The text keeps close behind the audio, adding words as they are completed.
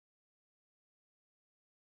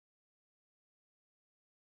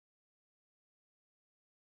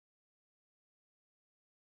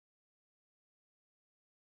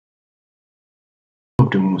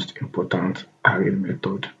the most important array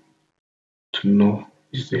method to know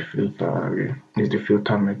is the filter array, is the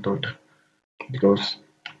filter method, because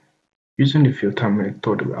using the filter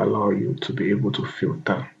method will allow you to be able to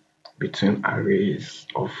filter between arrays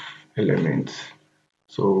of elements.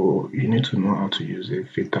 So you need to know how to use the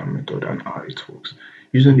filter method and how it works.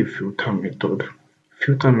 Using the filter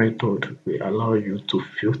method will allow you to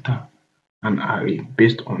filter an array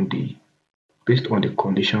based on the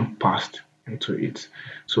condition passed into it.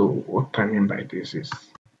 So what I mean by this is,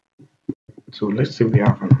 so let's say we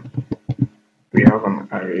have an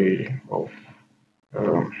array of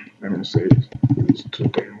let me say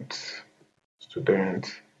student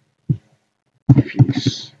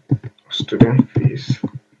fees,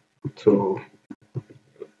 So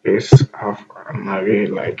let's have an array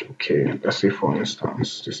like, okay, let's say for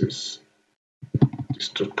instance this is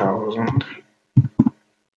 2000.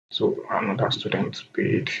 So another student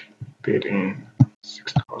paid in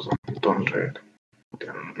 6,800.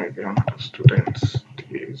 Then maybe another student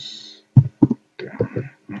is then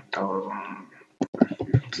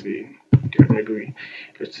 1,050. Then maybe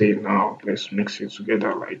let's say now let's mix it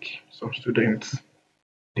together, like some students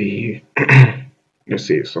they let's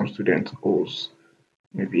say some student owes,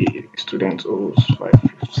 maybe student owes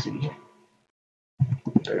 550.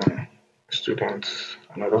 Then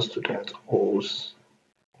another student owes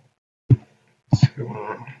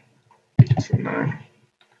 789.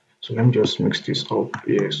 So let me just mix this up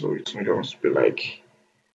here so it will just be like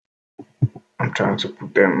I'm trying to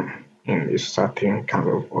put them in a certain kind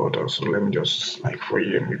of order. So let me just, like for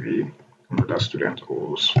here, maybe another student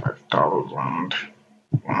owes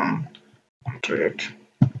 5,100.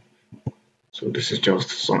 So this is just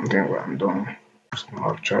something random. It's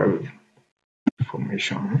not actual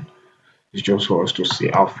information. It's just for us to see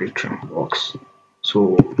how filtering works.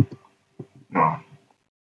 So now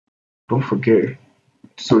don't forget,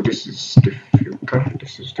 so this is the filter method.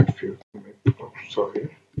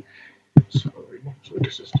 Sorry. So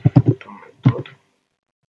this is the filter method.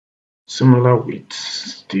 Similar with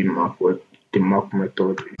the map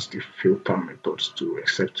method is the filter methods too,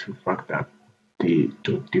 except the fact that they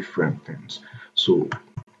do different things. So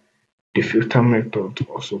the filter method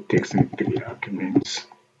also takes in three arguments: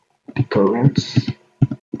 the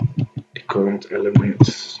current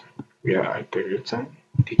elements we are iterating,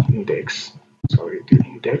 the index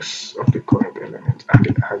of the current element, and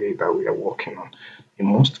the array that we are working on. In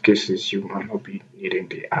most cases, you might not be needing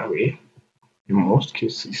the array.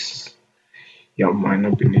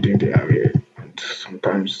 And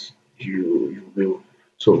sometimes you will.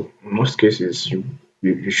 So in most cases,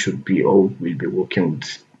 you should be or will be working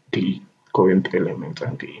with the current element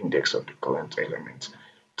and the index of the current element.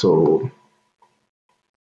 So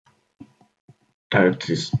that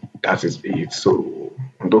is it. So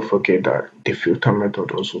don't forget that the filter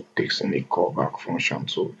method also takes in a callback function.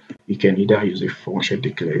 So you can either use a function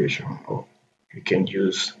declaration or you can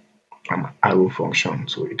use an arrow function.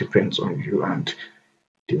 So it depends on you and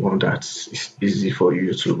the one that is easy for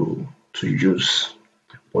you to use.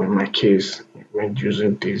 But in my case, when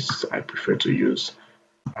using this, I prefer to use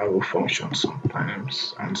arrow function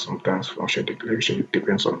sometimes, and sometimes function declaration. It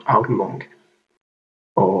depends on how long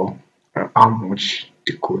or how much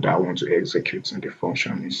the code I want to execute in the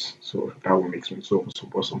function is. So that will make me so.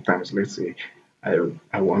 But sometimes, let's say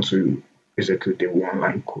I want to execute a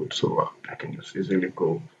one-line code, so I can just easily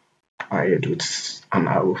go ahead with an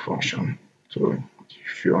arrow function. So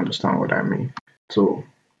if you understand what I mean. So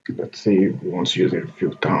let's say we want to use a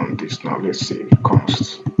filter on this now. Let's say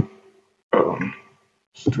const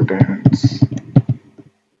students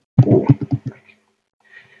O,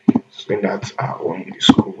 students are on the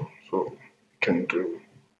school. So we can do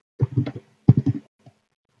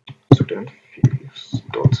student fields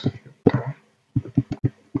dot filter.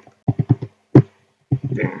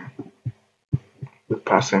 Then we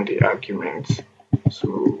pass in the arguments.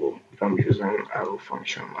 So if I'm using arrow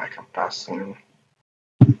function, I can pass in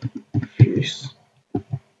fields.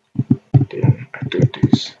 Then I do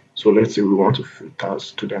this. So let's say we want to filter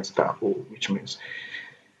students that O, which means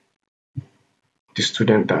the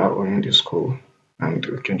students that are in the school, and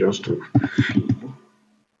we can just do fee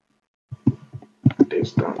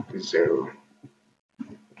less than 0.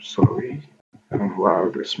 Sorry,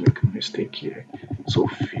 wow, let's make a mistake here. So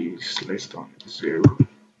fee is less than 0,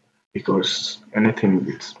 because anything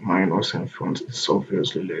with minus in front is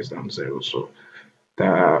obviously less than 0. So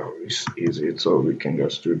that is easy. So we can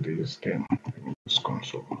just do this. Then just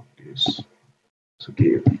console this to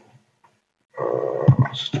give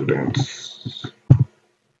students,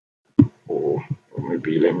 or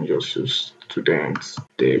maybe let me just use students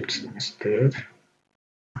depth instead.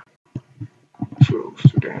 So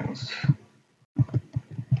students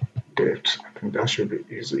depth. I think that should be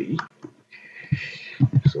easy.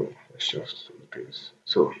 So let's just do this.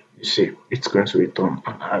 So you see, it's going to return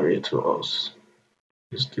an array to us.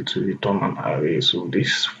 It will return an array. So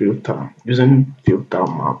this filter, using filter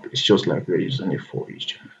map, it's just like we're using a for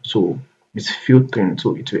each. So it's filtering,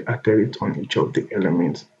 so it will iterate on each of the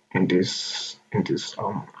elements in this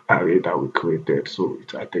array that we created. So it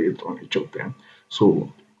iterates on each of them.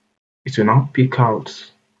 So it will now pick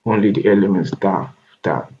out only the elements that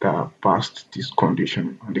passed this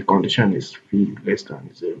condition, and the condition is v less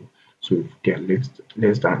than 0. So if they are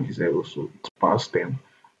less than 0, so it passed them,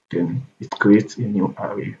 then it creates a new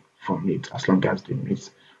array from it as long as they meet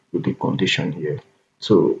with the condition here.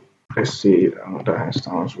 So let's say another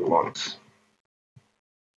instance, we want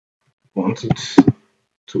it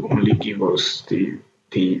to only give us the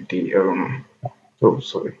oh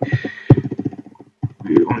sorry,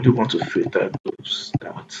 we only want to filter those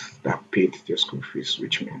that paid their school fees,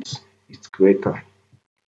 which means it's greater,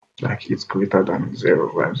 like it's greater than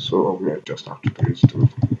 0, right? So we just have to do is to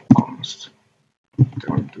const,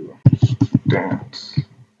 then do students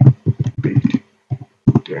paid,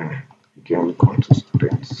 then again we come to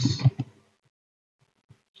student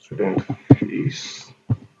fees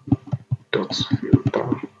dot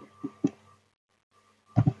filter,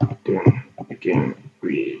 then again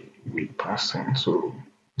we pass in. So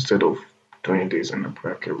instead of doing this in a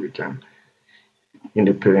bracket, we can in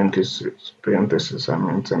the parentheses I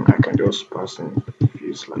mean, and I can just pass in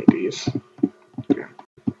fees like this. Then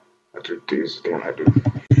I do this, then I do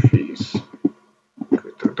fees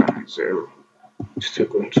greater than 0. It's still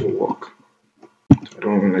going to work. So I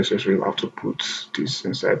don't necessarily have to put this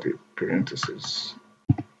inside the parentheses.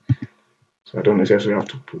 So I don't necessarily have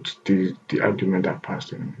to put the argument that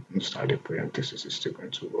passed in inside the parentheses. It's still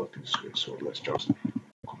going to work this way. So let's just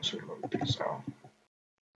console log this out.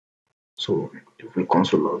 So if we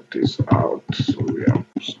console log this out, so we have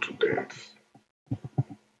student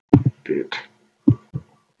paid.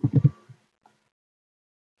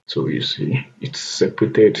 So you see, it's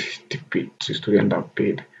separated the student that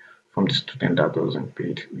paid from the student that doesn't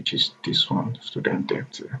paid, which is this one, student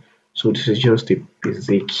debt. So this is just a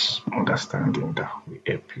basic understanding that will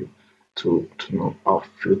help you to know how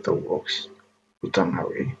filter works with an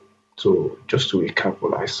array. So just to recap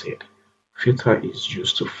what I said, filter is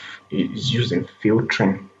used in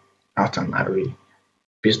filtering out an array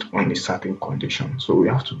based on a certain condition. So we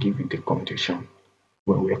have to give it a condition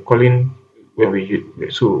when we are calling when we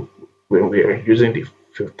are using the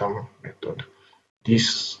filter method.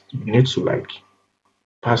 This you need to like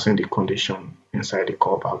pass in the condition inside the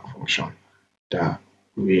callback function that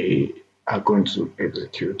we are going to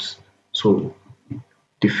execute. So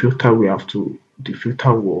the filter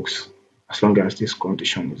works as long as this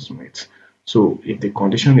condition is met. So if the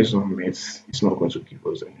condition is not met, it's not going to give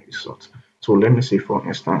us any result. So let me say, for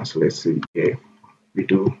instance, let's say here we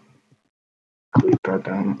do greater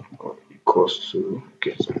than or equals to,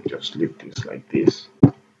 okay, so just leave this like this.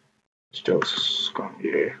 Just come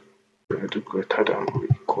here, we do greater than or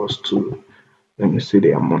equals to, let me see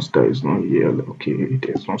the amount that is not here. Okay,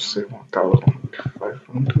 there's not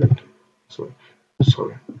 7,500. So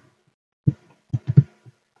sorry,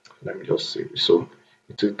 let me just see. So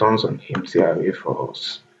it returns an empty array for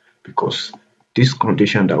us because this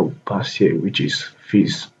condition that we pass here, which is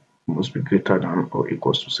fees, must be greater than or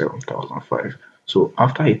equals to 7,005. So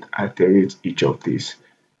after it iterates each of these,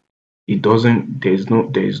 it doesn't. There is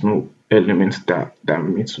no element that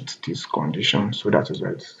meets with this condition. So that is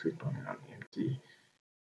why it's returning an empty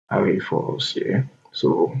array for us here.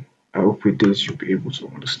 So I hope with this you'll be able to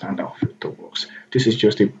understand how filter works. This is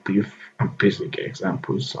just a brief and basic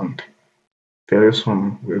examples, and very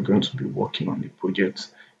soon we're going to be working on the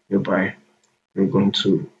project whereby we're going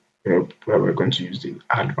to use the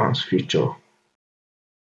advanced feature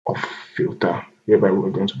of filter, whereby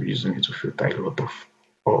we're going to be using it to filter a lot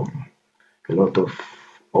of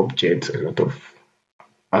objects, a lot of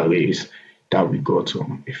arrays that we got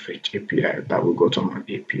from a fetch API, that we got from an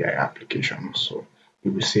API application. So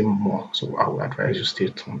you will see more. So I would advise you stay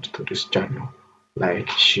tuned to this channel, like,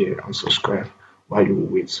 share, and subscribe while you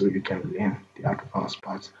wait so you can learn the advanced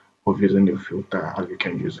part of using the filter, how you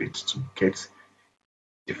can use it to get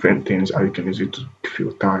different things, how you can use it to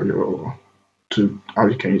filter how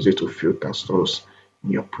you can use it to filter stores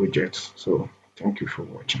in your projects. So thank you for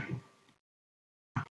watching.